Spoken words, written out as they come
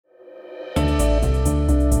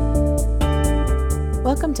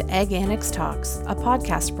Welcome to Ag Annex Talks, a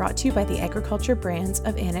podcast brought to you by the agriculture brands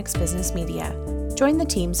of Annex Business Media. Join the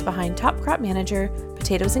teams behind Top Crop Manager,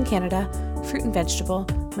 Potatoes in Canada, Fruit and Vegetable,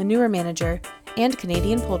 Manure Manager, and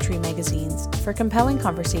Canadian Poultry magazines for compelling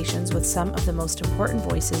conversations with some of the most important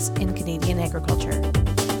voices in Canadian agriculture.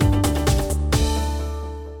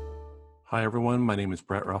 Hi everyone, my name is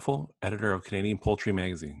Brett Ruffle, editor of Canadian Poultry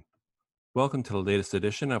magazine. Welcome to the latest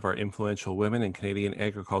edition of our Influential Women in Canadian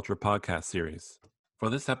Agriculture podcast series. For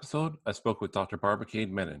this episode, I spoke with Dr. Barbara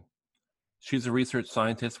Cade Mennen. She's a research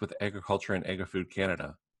scientist with Agriculture and Agri-Food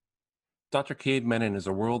Canada. Dr. Cade Mennen is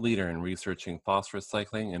a world leader in researching phosphorus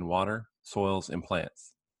cycling in water, soils, and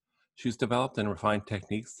plants. She's developed and refined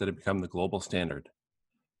techniques that have become the global standard,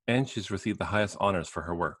 and she's received the highest honors for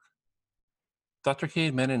her work. Dr.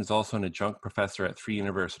 Cade Mennen is also an adjunct professor at 3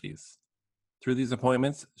 universities. Through these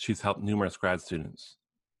appointments, she's helped numerous grad students,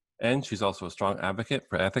 and she's also a strong advocate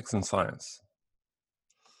for ethics and science.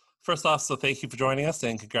 First off, so thank you for joining us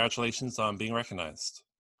and congratulations on being recognized.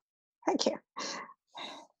 Thank you.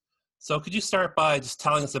 So could you start by just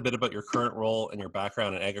telling us a bit about your current role and your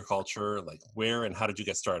background in agriculture, like where and how did you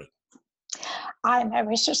get started? I'm a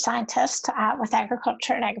research scientist with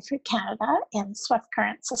Agriculture and Agri-Food Canada in Swift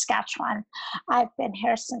Current, Saskatchewan. I've been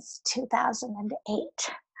here since 2008.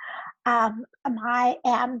 I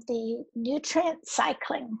am the nutrient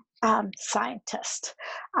cycling scientist.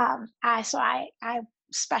 I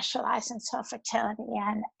specialize in soil fertility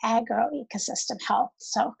and agroecosystem health.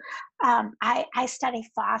 So I study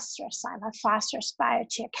phosphorus. I'm a phosphorus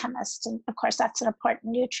biogeochemist, and of course that's an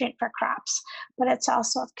important nutrient for crops, but it's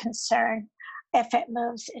also of concern if it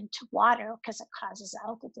moves into water because it causes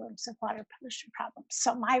algal blooms and water pollution problems.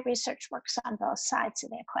 So my research works on both sides of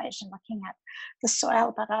the equation, looking at the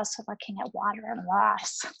soil, but also looking at water and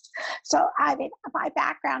loss. So my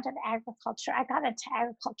background in agriculture, I got into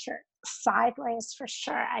agriculture sideways for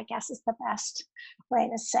sure, I guess is the best way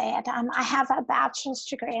to say it. I have a bachelor's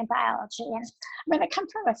degree in biology, and I come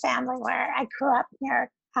from a family where I grew up near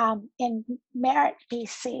in Merritt,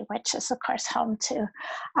 BC, which is of course home to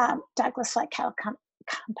Douglas Lake Cattle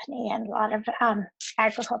Company and a lot of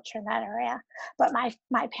agriculture in that area. But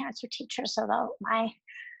my parents were teachers, although my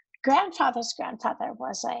grandfather's grandfather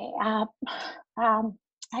was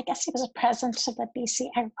I guess he was a president of the BC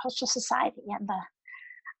Agricultural Society in the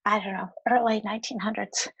early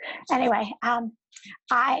 1900s. Anyway,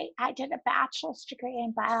 I did a bachelor's degree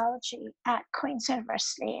in biology at Queen's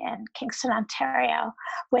University in Kingston, Ontario,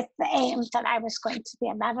 with the aim that I was going to be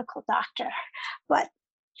a medical doctor. But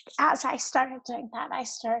as I started doing that, I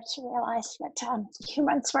started to realize that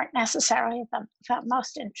humans weren't necessarily the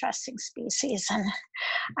most interesting species, and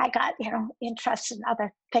I got interested in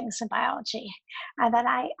other things in biology. And then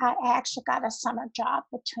I actually got a summer job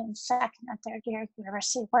between second and third year at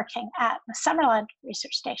university working at the Summerland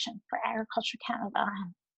Research Station for Agriculture Canada.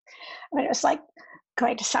 It was like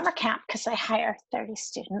going to summer camp because they hire 30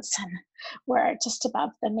 students, and we're just above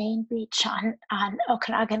the main beach on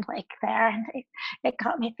Okanagan Lake there. And it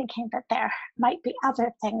got me thinking that there might be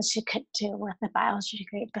other things you could do with a biology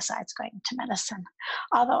degree besides going into medicine.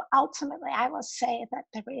 Although ultimately, I will say that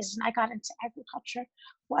the reason I got into agriculture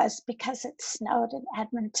was because it snowed in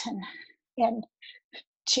Edmonton in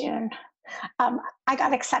June. I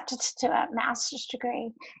got accepted to do a master's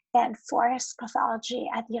degree in forest pathology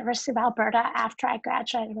at the University of Alberta after I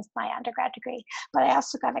graduated with my undergrad degree, but I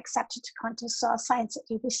also got accepted to go into soil science at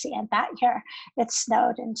UBC, and that year it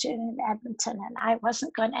snowed in June in Edmonton, and I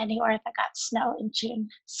wasn't going anywhere that got snow in June,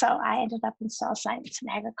 so I ended up in soil science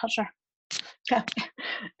and agriculture.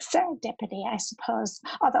 Serendipity, I suppose,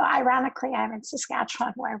 although ironically I'm in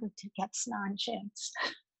Saskatchewan where we do get snow in June.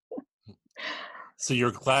 So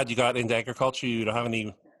you're glad you got into agriculture? You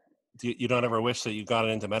don't ever wish that you got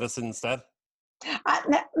into medicine instead?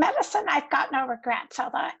 Medicine, I've got no regrets.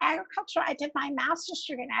 Although agriculture, I did my master's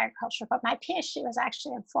degree in agriculture, but my PhD was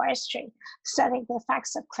actually in forestry, studying the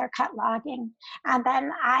effects of clear-cut logging. And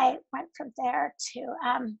then I went from there to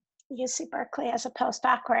UC Berkeley as a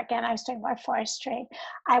postdoc, where again I was doing more forestry.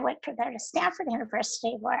 I went from there to Stanford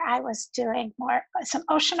University, where I was doing some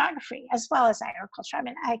oceanography as well as agriculture.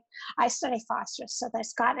 I study phosphorus, so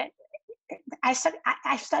there's got it. I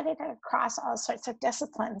studied it across all sorts of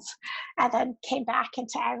disciplines, and then came back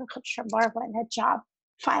into agriculture more when a job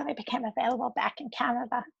finally became available back in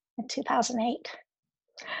Canada in 2008.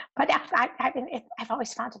 But yeah, I've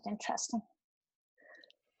always found it interesting.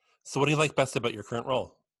 So what do you like best about your current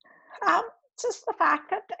role? Just the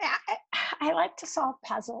fact that I like to solve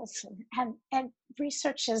puzzles and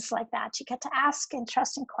research is like that. You get to ask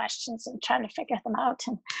interesting questions and trying to figure them out.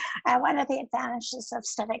 And one of the advantages of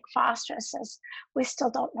studying phosphorus is we still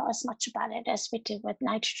don't know as much about it as we do with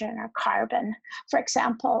nitrogen or carbon. For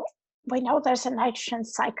example, we know there's a nitrogen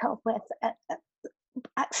cycle with a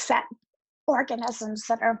set organisms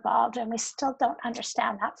that are involved, and we still don't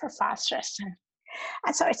understand that for phosphorus.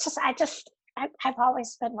 And so it's just, I've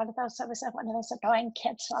always been one of those, I was one of those annoying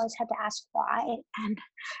kids who always had to ask why.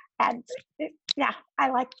 And yeah, I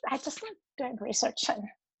just like doing research and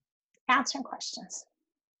answering questions.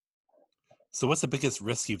 So what's the biggest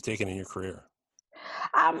risk you've taken in your career?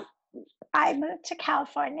 I moved to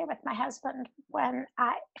California with my husband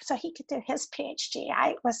so he could do his PhD.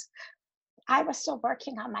 I was still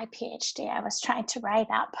working on my PhD. I was trying to write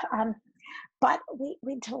up, but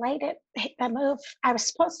we delayed it. The move, I was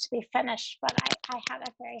supposed to be finished, but I had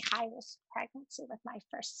a very high risk pregnancy with my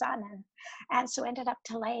first son, and so ended up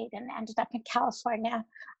delayed and ended up in California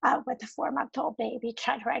with a 4-month-old baby,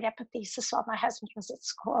 trying to write up a thesis while my husband was at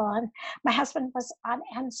school. And my husband was on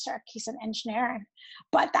NSERC, he's an engineer,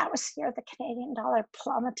 but that was here the Canadian dollar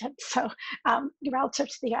plummeted, so relative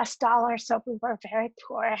to the US dollar, so we were very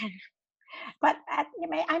poor. But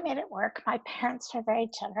I made it work. My parents were very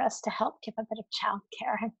generous to help give a bit of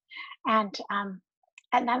childcare,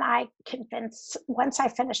 and then I convinced. Once I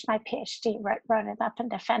finished my PhD, wrote it up and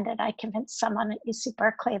defended. I convinced someone at UC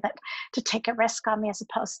Berkeley to take a risk on me as a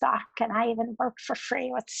postdoc, and I even worked for free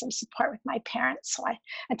with some support with my parents. So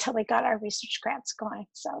until we got our research grants going.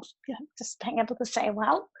 So just being able to say,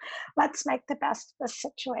 well, let's make the best of the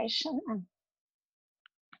situation.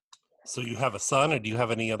 So you have a son, or do you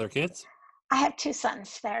have any other kids? I have 2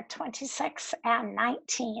 sons. They're 26 and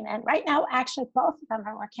 19. And right now, actually, both of them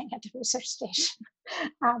are working at the research station.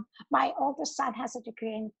 My older son has a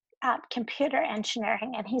degree in computer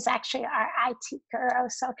engineering, and he's actually our IT guru.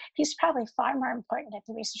 So he's probably far more important at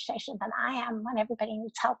the research station than I am when everybody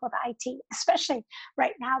needs help with IT, especially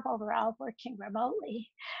right now while we're all working remotely.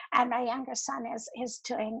 And my younger son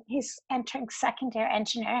he's entering second year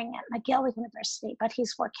engineering at McGill University, but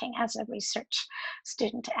he's working as a research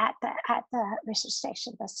student at the research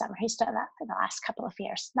station this summer. He's done that for the last couple of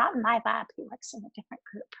years. Not in my lab, he works in a different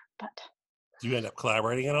group. But do you end up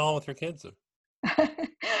collaborating at all with your kids?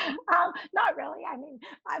 Not really. I mean,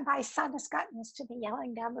 my son has gotten used to me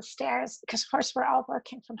yelling down the stairs because, of course, we're all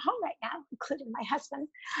working from home right now, including my husband,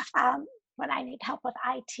 when I need help with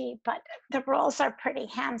IT. But the roles are pretty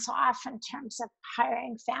hands-off in terms of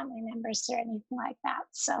hiring family members or anything like that.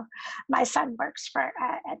 So my son works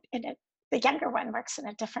the younger one works in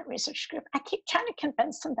a different research group. I keep trying to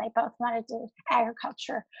convince them they both want to do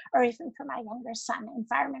agriculture, or even for my younger son,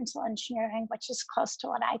 environmental engineering, which is close to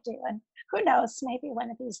what I do. And who knows, maybe one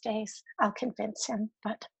of these days I'll convince him.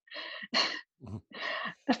 But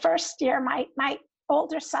the first year, my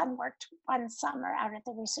older son worked one summer out at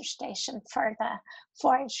the research station for the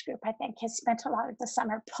forage group. I think he spent a lot of the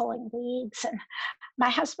summer pulling weeds. And my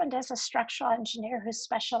husband is a structural engineer who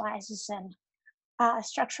specializes in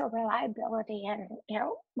structural reliability and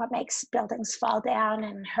what makes buildings fall down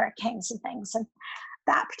and hurricanes and things. And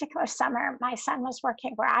that particular summer, my son was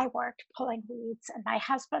working where I worked, pulling weeds, and my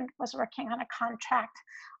husband was working on a contract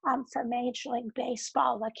for Major League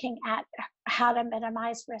Baseball, looking at how to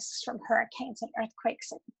minimize risks from hurricanes and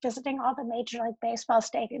earthquakes, and visiting all the Major League Baseball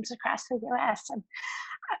stadiums across the U.S. And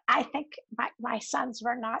I think my sons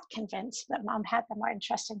were not convinced that mom had the more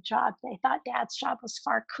interesting job. They thought dad's job was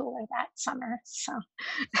far cooler that summer. So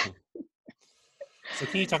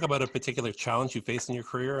can you talk about a particular challenge you faced in your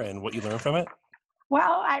career and what you learned from it?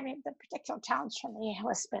 Well, I mean, the particular challenge for me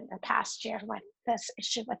has been the past year with this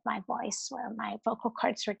issue with my voice, where my vocal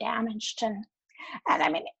cords were damaged. And I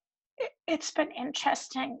mean, it's been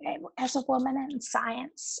interesting as a woman in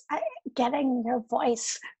science, getting your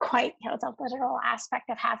voice quite, the literal aspect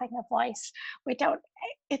of having a voice.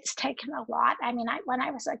 It's taken a lot. I mean, when I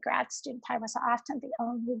was a grad student, I was often the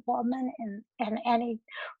only woman in any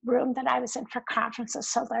room that I was in for conferences.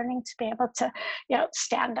 So learning to be able to,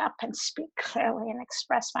 stand up and speak clearly and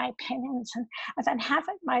express my opinions, and then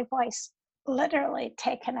having my voice literally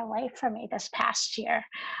taken away from me this past year.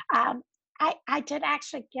 I did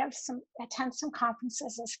actually attend some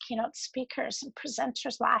conferences as keynote speakers and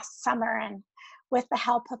presenters last summer, and with the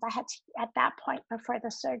help of, at that point before the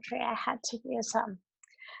surgery, I had to use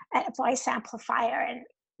a voice amplifier, and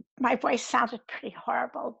my voice sounded pretty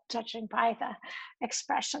horrible judging by the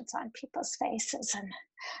expressions on people's faces.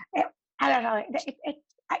 And I don't know,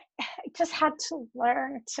 I just had to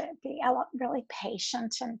learn to be really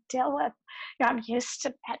patient and deal with, I'm used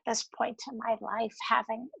to, at this point in my life,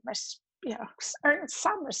 having or in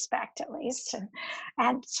some respect at least,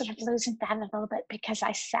 and sort of losing that a little bit because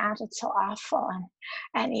I sounded so awful,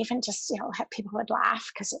 and even just had people would laugh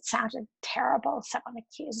because it sounded terrible. Someone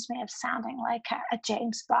accused me of sounding like a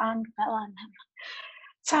James Bond villain.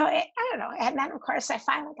 So I don't know. And then of course I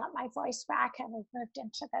finally got my voice back, and we moved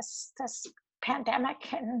into this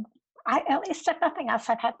pandemic, and I, at least if nothing else,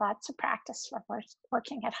 I've had lots of practice for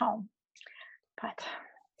working at home. But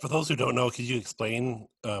for those who don't know, could you explain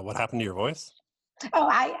what happened to your voice? oh,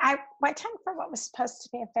 I went in for what was supposed to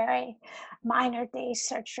be a very minor day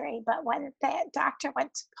surgery, but when the doctor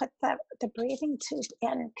went to put the breathing tube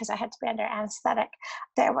in, because I had to be under anesthetic,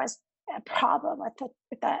 there was a problem with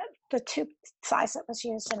the tube size that was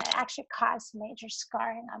used, and it actually caused major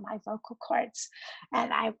scarring on my vocal cords,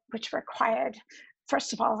 which required,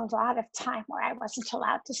 first of all, a lot of time where I wasn't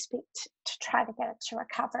allowed to speak to try to get it to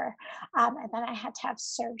recover. And then I had to have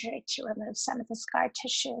surgery to remove some of the scar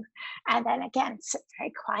tissue. And then again, sit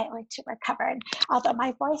very quietly to recover. And although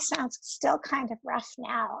my voice sounds still kind of rough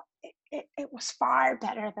now, it was far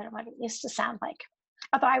better than what it used to sound like.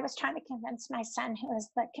 Although I was trying to convince my son, who is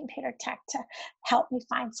the computer tech, to help me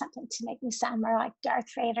find something to make me sound more like Darth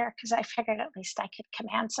Vader, because I figured at least I could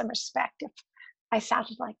command some respect if I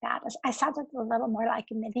sounded like that. I sounded a little more like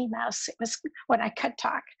a Minnie Mouse. It was when I could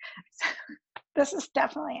talk. This is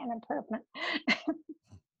definitely an improvement.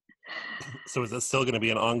 So is it still going to be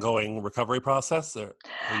an ongoing recovery process? Or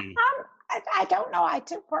I don't know. I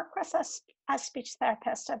do work with a speech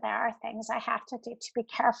therapist, and there are things I have to do to be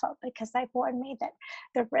careful, because they warned me that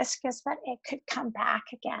the risk is that it could come back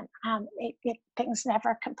again. Things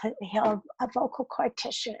never completely heal. A vocal cord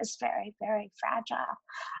tissue is very, very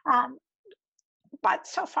fragile. But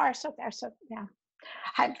so far, so there. So yeah,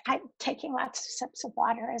 I'm taking lots of sips of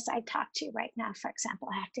water as I talk to you right now. For example,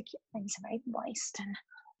 I have to keep things very moist.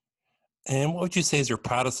 And what would you say is your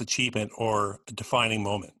proudest achievement or a defining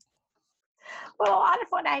moment? Well, a lot of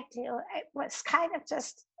what I do, it was kind of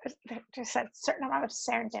just a certain amount of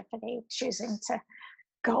serendipity, choosing to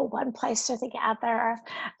go one place or the other.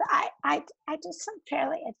 I do some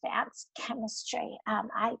fairly advanced chemistry.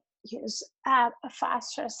 I use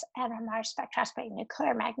phosphorus NMR spectroscopy,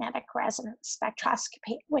 nuclear magnetic resonance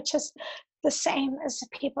spectroscopy, which is the same as the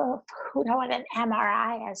people who know what an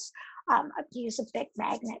MRI is. Use a big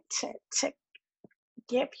magnet to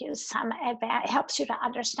give you some advantage, helps you to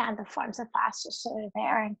understand the forms of phosphorus that are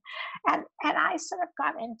there. And I sort of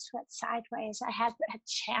got into it sideways. I had a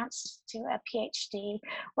chance to do a PhD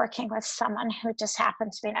working with someone who just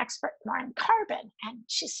happened to be an expert more in carbon. And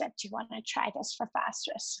she said, do you want to try this for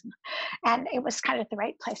phosphorus? And it was kind of the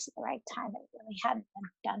right place at the right time. It really hadn't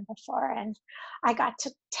been done before. And I got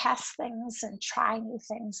to test things and try new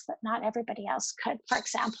things that not everybody else could. For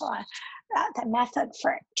example, the method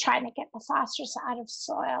for trying to get the phosphorus out of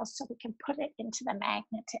soil so we can put it into the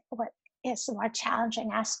magnet is the more challenging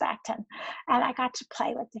aspect. And I got to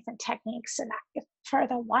play with different techniques. And for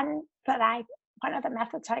the one of the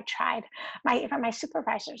methods I tried, even my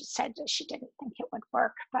supervisor said that she didn't think it would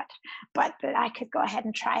work, but that I could go ahead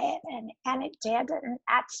and try it, and it did, and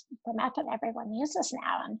that's the method everyone uses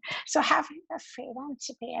now. And so having the freedom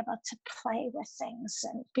to be able to play with things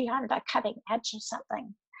and be on the cutting edge of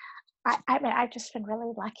something, I mean, I've just been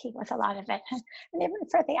really lucky with a lot of it. And even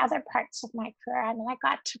for the other parts of my career, I mean, I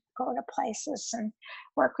got to go to places and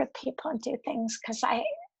work with people and do things, because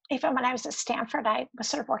even when I was at Stanford, I was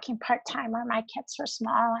sort of working part-time where my kids were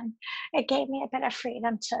small, and it gave me a bit of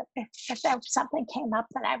freedom to, if there was something came up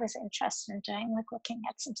that I was interested in doing, like looking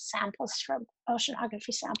at some samples from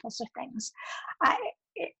oceanography samples or things,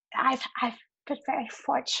 I've been very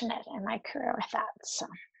fortunate in my career with that.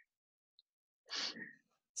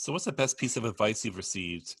 So what's the best piece of advice you've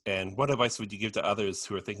received, and what advice would you give to others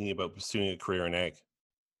who are thinking about pursuing a career in ag?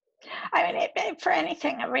 I mean, for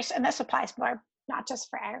anything, and this applies more not just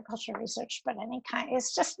for agriculture research, but any kind,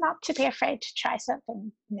 is just not to be afraid to try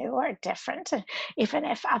something new or different, and even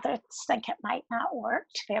if others think it might not work,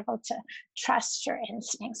 to be able to trust your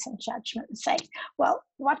instincts and judgment and say, well,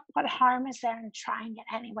 what harm is there in trying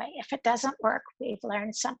it anyway? If it doesn't work, we've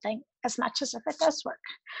learned something as much as if it does work,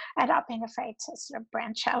 and not being afraid to sort of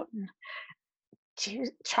branch out and to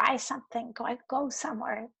try something, go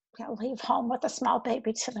somewhere. Leave home with a small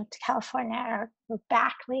baby to move to California, or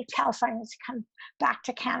leave California to come back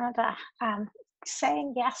to Canada.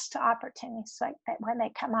 Saying yes to opportunities like that when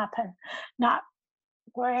they come up, and not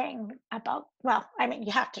worrying about, well, I mean,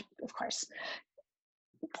 you have to, of course,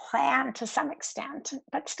 plan to some extent,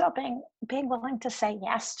 but still being willing to say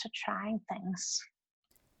yes to trying things.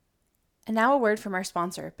 And now a word from our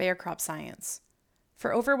sponsor, Bayer Crop Science.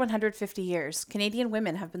 For over 150 years, Canadian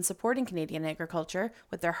women have been supporting Canadian agriculture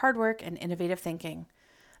with their hard work and innovative thinking.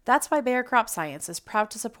 That's why Bayer Crop Science is proud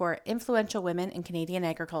to support Influential Women in Canadian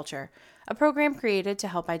Agriculture, a program created to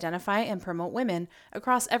help identify and promote women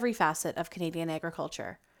across every facet of Canadian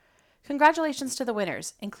agriculture. Congratulations to the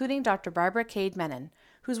winners, including Dr. Barbara Cade Menon,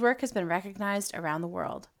 whose work has been recognized around the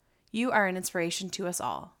world. You are an inspiration to us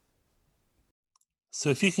all. So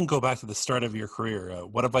if you can go back to the start of your career,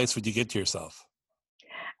 what advice would you give to yourself?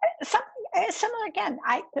 Something similar again.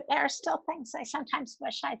 There are still things I sometimes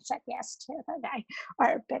wish I'd said yes to that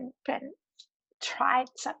or been tried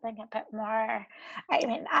something a bit more. I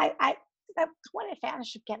mean, the one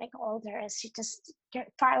advantage of getting older is you just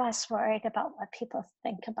get far less worried about what people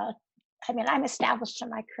think about. I mean, I'm established in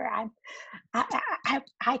my career.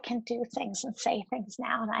 I can do things and say things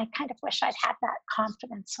now, and I kind of wish I'd had that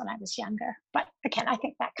confidence when I was younger. But again, I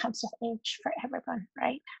think that comes with age for everyone,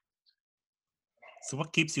 right? So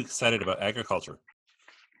what keeps you excited about agriculture?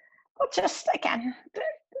 Well, just again,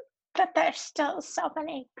 that there's still so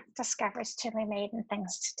many discoveries to be made and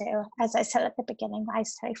things to do. As I said at the beginning, I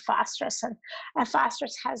study phosphorus, and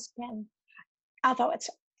phosphorus has been, although it's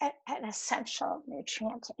an essential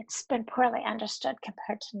nutrient, it's been poorly understood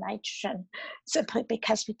compared to nitrogen, simply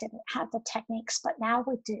because we didn't have the techniques, but now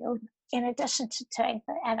we do. In addition to doing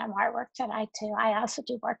the NMR work that I do, I also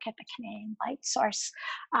do work at the Canadian Light Source.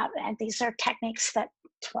 And these are techniques that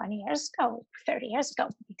 20 years ago, 30 years ago,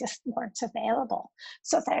 just weren't available.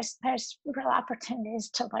 So there's real opportunities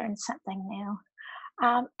to learn something new.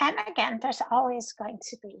 And again, there's always going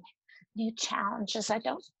to be new challenges. I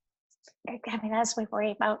mean, as we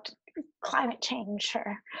worry about climate change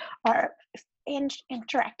or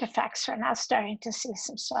indirect effects, we're now starting to see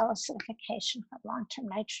some soil acidification from long-term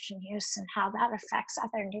nitrogen use and how that affects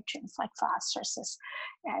other nutrients like phosphorus.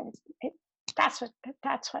 And that's what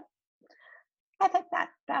I think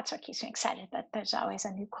that's what keeps me excited. That there's always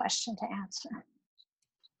a new question to answer.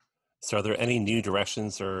 So are there any new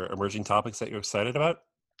directions or emerging topics that you're excited about?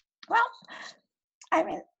 Well, I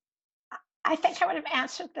mean, I think I would have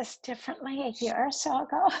answered this differently a year or so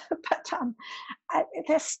ago, but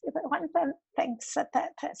one of the things that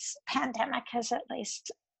this pandemic has at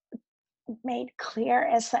least made clear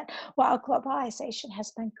is that while globalization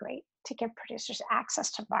has been great to give producers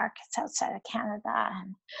access to markets outside of Canada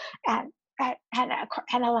and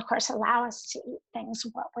of course allow us to eat things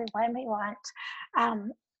when we want,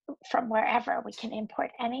 from wherever we can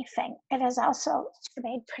import anything. It has also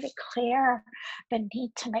made pretty clear the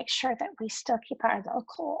need to make sure that we still keep our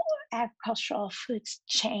local agricultural food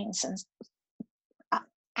chains and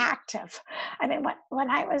active. I mean, when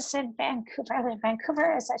I was in Vancouver, I lived in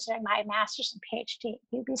Vancouver as I was doing my master's and PhD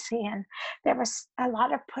at UBC, and there was a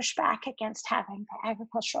lot of pushback against having the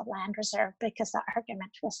agricultural land reserve because the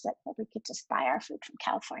argument was that we could just buy our food from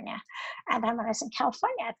California. And then when I was in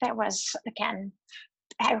California, there was, again,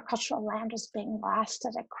 agricultural land was being lost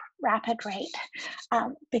at a rapid rate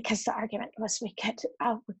because the argument was we could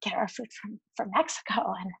get our food from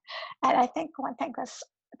Mexico. And I think one thing this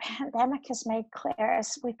pandemic has made clear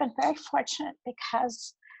is we've been very fortunate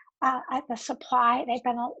because the supply,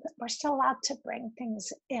 we're still allowed to bring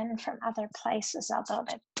things in from other places, although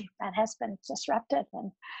that has been disrupted.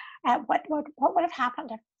 And what would have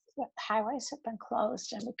happened if the highways have been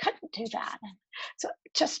closed and we couldn't do that? And so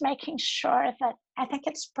just making sure that I think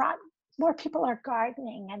it's brought more people are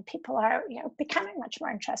gardening and people are becoming much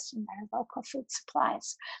more interested in their local food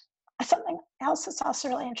supplies. Something else that's also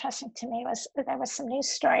really interesting to me was that there was some news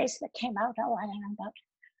stories that came out about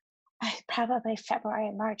probably February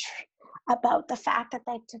and March about the fact that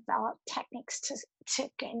they developed techniques to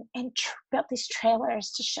build these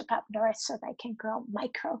trailers to ship up north so they can grow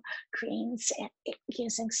microgreens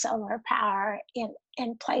using solar power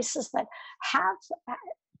in places that have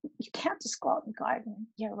you can't just go out and garden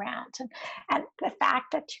year round. And the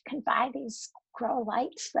fact that you can buy these grow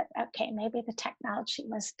lights that, okay, maybe the technology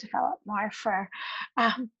was developed more for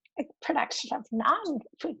production of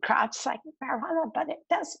non-food crops like marijuana, but it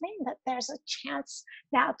does mean that there's a chance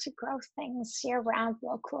now to grow things year round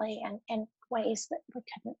locally and in ways that we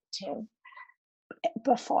couldn't do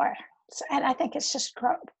before. And I think it's just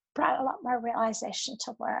brought a lot more realization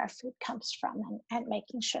to where our food comes from and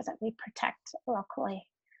making sure that we protect locally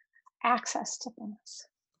access to things.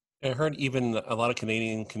 I heard even a lot of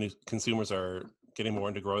Canadian consumers are getting more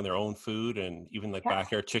into growing their own food, and even like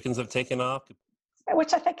backyard chickens have taken off.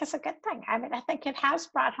 Which I think is a good thing. I mean, I think it has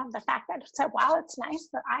brought home the fact that while it's nice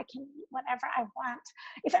that I can eat whatever I want,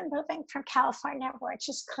 even moving from California, which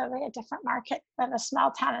is clearly a different market than a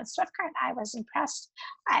small town in Swiftcurrent, I was impressed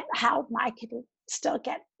at how I could still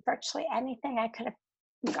get virtually anything I could have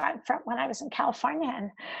got from when I was in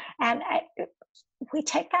California, and we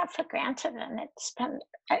take that for granted. And it's been,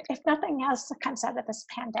 if nothing else that comes out of this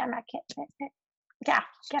pandemic, it yeah,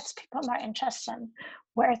 gets people more interested in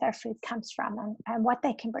where their food comes from and what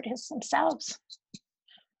they can produce themselves.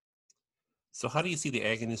 So how do you see the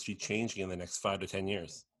ag industry changing in the next 5 to 10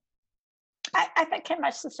 years? I think in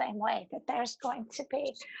much the same way that there's going to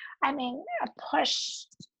be, I mean, a push.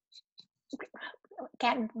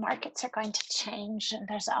 Again, markets are going to change, and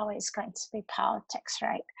there's always going to be politics,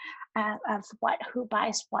 right? Of who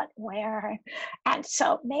buys what, where, and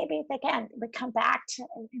so maybe again we come back to,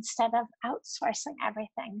 instead of outsourcing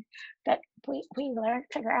everything, that we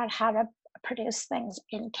figure out how to produce things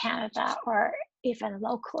in Canada or even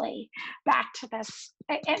locally. Back to this,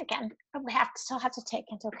 and again, we still have to take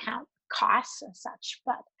into account costs and such,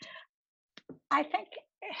 but I think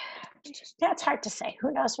that's hard to say.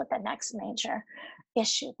 Who knows what the next major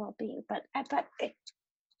issue will be? But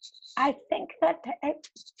I think that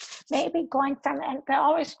maybe going from, and there'll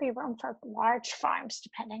always be room for large farms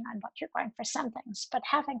depending on what you're going for some things, but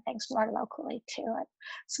having things more locally too at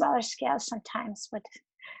smaller scale sometimes would,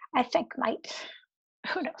 I think might,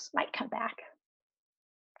 who knows, might come back.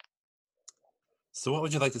 So what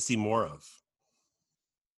would you like to see more of?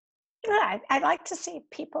 Yeah, I'd like to see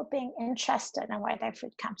people being interested in where their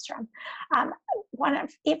food comes from.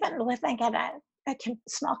 Even living at a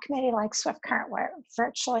small community like Swift Current, where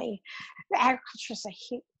virtually the agriculture is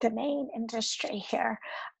the main industry here.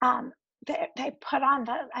 They put on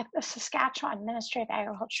the Saskatchewan Ministry of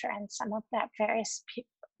Agriculture and some of that various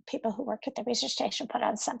people who work at the research station put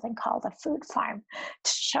on something called a food farm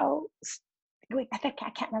to show. I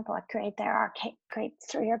can't remember what grade there are, grade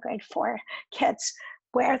 3 or grade 4 kids,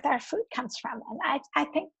 where their food comes from. And I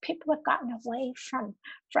think people have gotten away from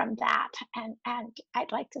that. And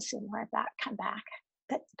I'd like to see more of that come back,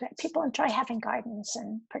 that people enjoy having gardens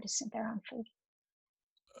and producing their own food.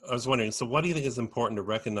 I was wondering, so what do you think is important to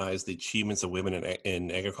recognize the achievements of women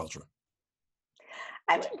in agriculture?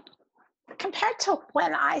 I mean, compared to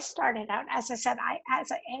when I started out, as I said,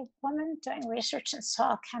 as a woman doing research in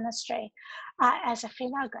soil chemistry, as a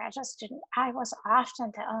female graduate student, I was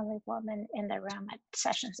often the only woman in the room at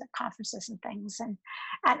sessions at conferences and things, and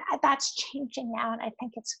that's changing now. And I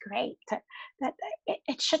think it's great that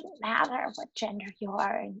it shouldn't matter what gender you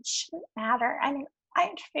are, and it shouldn't matter. I mean, I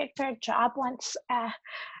interviewed for a job once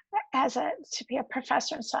to be a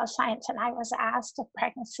professor in soil science, and I was asked if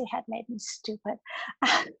pregnancy had made me stupid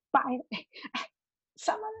by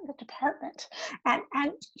someone in the department,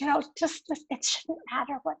 and just it shouldn't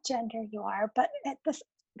matter what gender you are, but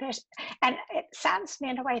and it sounds to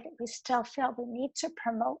me in a way that we still feel we need to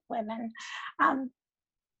promote women.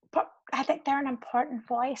 But I think they're an important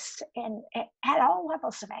voice at all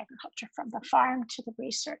levels of agriculture, from the farm to the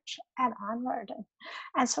research and onward.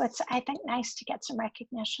 And so it's, I think, nice to get some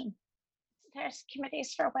recognition. There's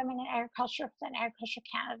committees for women in agriculture within Agriculture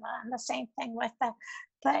Canada, and the same thing with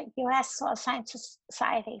the U.S. Soil Science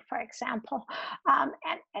Society, for example.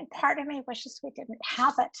 And part of me wishes we didn't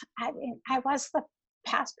have it. I mean, I was the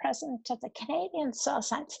past president of the Canadian Soil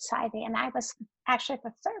Science Society, and I was actually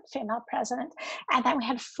the third female president. And then we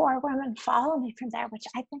had 4 women follow me from there, which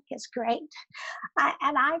I think is great.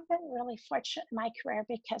 And I've been really fortunate in my career,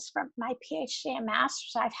 because from my PhD and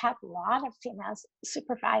master's, I've had a lot of female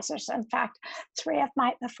supervisors. In fact, 3 of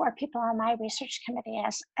the 4 people on my research committee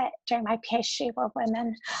during my PhD were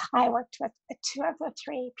women. I worked with 2 of the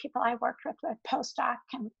 3 people I worked with postdoc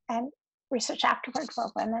and research afterward were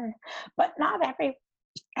women, but not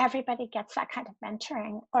everybody gets that kind of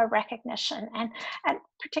mentoring or recognition, and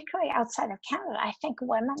particularly outside of Canada. I think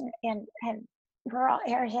women in rural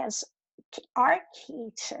areas are key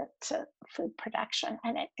to food production,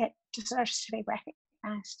 and it deserves to be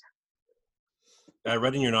recognized. I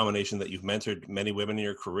read in your nomination that you've mentored many women in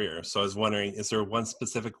your career, so I was wondering, is there one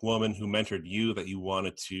specific woman who mentored you that you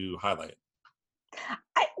wanted to highlight?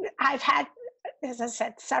 I've had, as I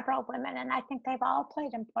said, several women, and I think they've all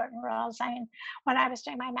played important roles. I mean, when I was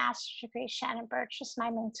doing my master's degree, Shannon Birch was my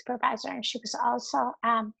main supervisor, and she was also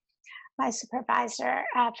my supervisor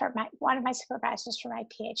one of my supervisors for my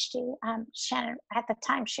PhD. Shannon, at the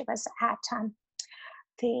time, she was at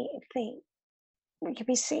the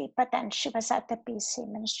UBC, but then she was at the BC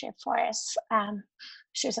Ministry of Forests.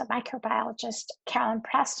 She was a microbiologist. Carolyn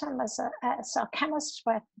Preston was a soil chemist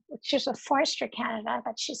she was with Forestry Canada,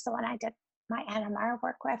 but she's the one I did my NMR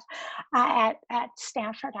work with. At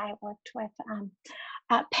Stanford, I worked with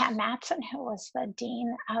Pam Matson, who was the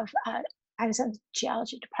dean of, I was in the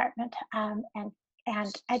geology department, and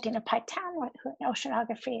Adina Paitan, who in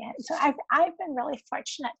oceanography. And so I've been really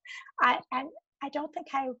fortunate. I don't think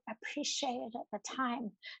I appreciated at the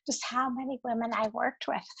time just how many women I worked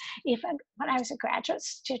with. Even when I was a graduate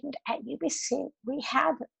student at UBC, we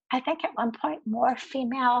had, I think at one point, more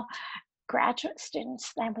female graduate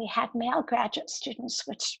students than we had male graduate students,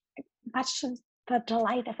 which much to the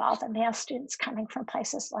delight of all the male students coming from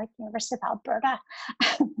places like University of Alberta.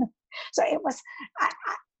 So it was,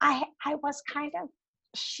 I was kind of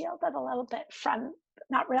shielded a little bit from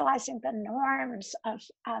not realizing the norms of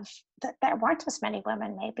that there weren't as many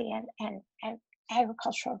women maybe in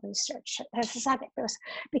agricultural research. As I said,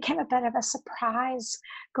 became a bit of a surprise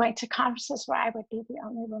going to conferences where I would be the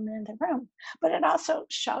only woman in the room. But it also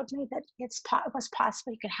showed me that it was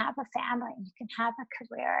possible. You can have a family, you can have a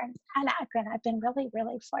career. And again, I've been really,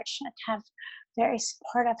 really fortunate to have very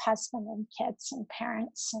supportive husband and kids and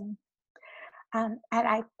parents. And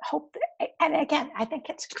I hope, and again, I think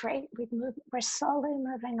it's great. We're slowly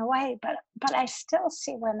moving away, but I still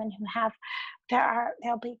see women who have,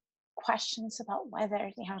 there'll be questions about whether,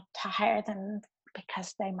 to hire them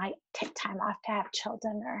because they might take time off to have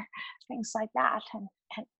children or things like that. And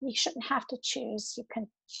you shouldn't have to choose.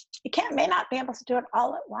 May not be able to do it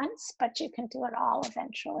all at once, but you can do it all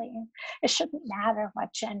eventually. And it shouldn't matter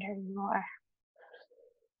what gender you are.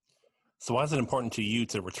 So why is it important to you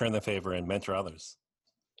to return the favor and mentor others?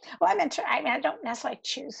 Well, I don't necessarily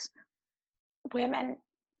choose women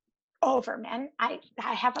over men. I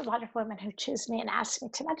have a lot of women who choose me and ask me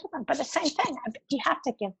to mentor them, but the same thing, you have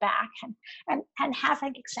to give back and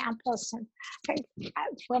having examples and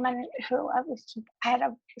women who, I had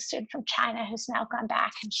a student from China who's now gone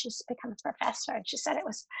back and she's become a professor, and she said it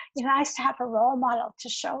was nice to have a role model to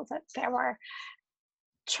show that there were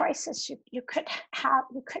choices you could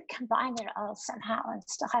combine it all somehow and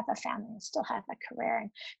still have a family and still have a career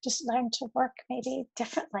and just learn to work maybe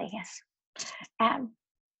differently.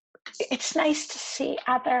 It's nice to see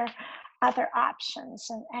other options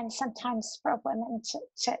and sometimes for women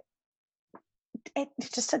to it's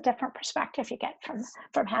just a different perspective you get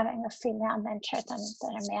from having a female mentor than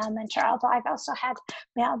a male mentor. Although I've also had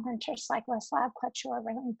male mentors like Wes Labquist who were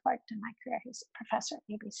really important in my career. He's a professor at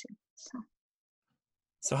UBC.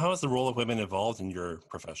 So how has the role of women evolved in your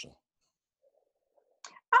profession?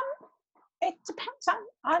 It depends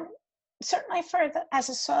on certainly as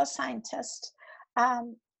a soil scientist,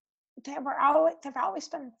 there have always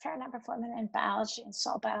been a fair number of women in biology and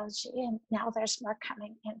soil biology, and now there's more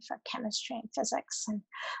coming in for chemistry and physics. And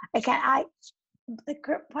again, the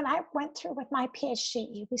group, when I went through with my PhD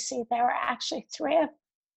at UBC, there were actually 3 of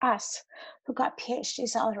us who got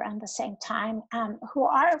PhDs all around the same time, who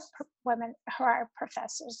are women who are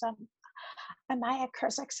professors. Amaya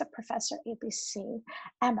Kurzek's a professor at UBC,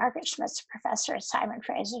 and Margaret Schmidt's a professor at Simon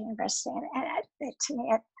Fraser University. And to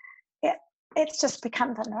me, it's just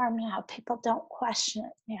become the norm now. People don't question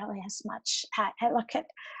it nearly as much.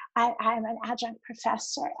 I'm an adjunct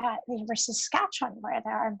professor at the University of Saskatchewan, where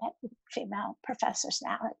there are many female professors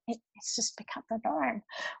now. It's just become the norm.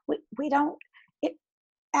 We don't.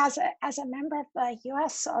 As a member of the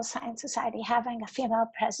U.S. Soil Science Society, having a female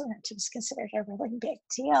president was considered a really big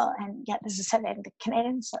deal. And yet, as I said, in the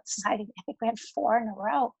Canadian Society, I think we had 4 in a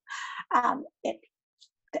row.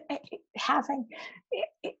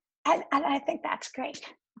 And I think that's great.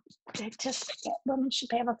 Women should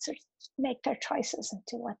be able to make their choices and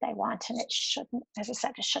do what they want. And it shouldn't, as I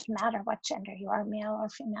said, it shouldn't matter what gender you are, male or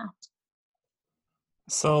female.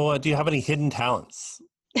 So do you have any hidden talents?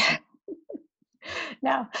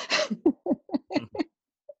 No.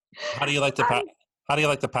 How do you like to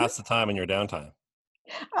pass the time in your downtime?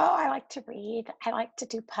 Oh, I like to read. I like to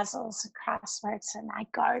do puzzles and crosswords, and I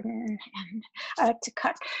garden, and I like to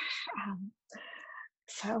cook.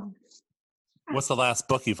 What's the last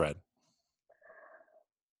book you've read?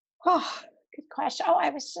 Oh, good question. Oh, I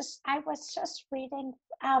was just reading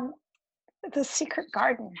The Secret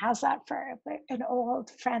Garden. How's that for an old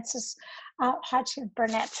Frances Hodgson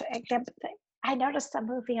Burnett? I noticed the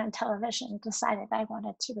movie on television and decided I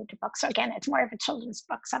wanted to read a book. So again, it's more of a children's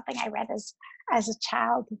book, something I read as a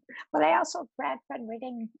child. But I also been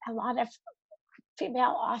reading a lot of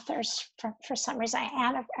female authors for some reason.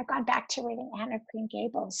 I've gone back to reading Anne of Green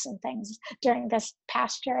Gables and things during this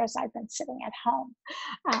past year as I've been sitting at home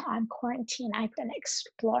on quarantine. I've been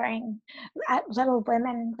exploring Little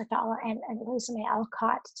Women with and Louisa May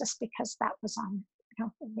Alcott, just because that was on,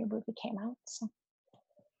 the new movie came out. So.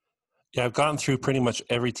 Yeah, I've gotten through pretty much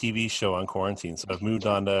every TV show on quarantine, so I've moved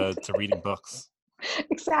on to reading books.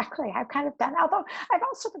 Exactly, I've kind of done. Although I've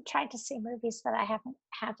also been trying to see movies that I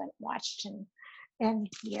haven't watched in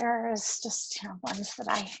years. Just ones that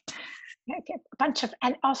I get a bunch of,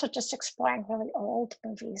 and also just exploring really old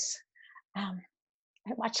movies.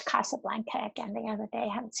 I watched Casablanca again the other day.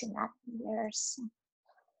 I haven't seen that in years.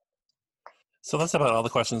 So that's about all the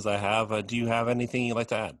questions I have. Do you have anything you'd like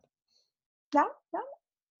to add? No. All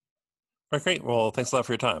right, great. Well, thanks a lot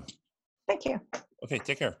for your time. Thank you. Okay,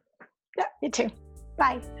 take care. Yeah, you too.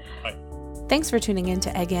 Bye. Bye. Thanks for tuning in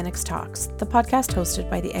to Ag Annex Talks, the podcast hosted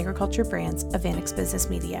by the agriculture brands of Annex Business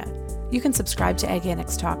Media. You can subscribe to Ag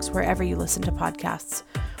Annex Talks wherever you listen to podcasts,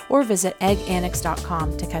 or visit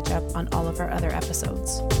agannex.com to catch up on all of our other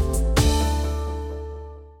episodes.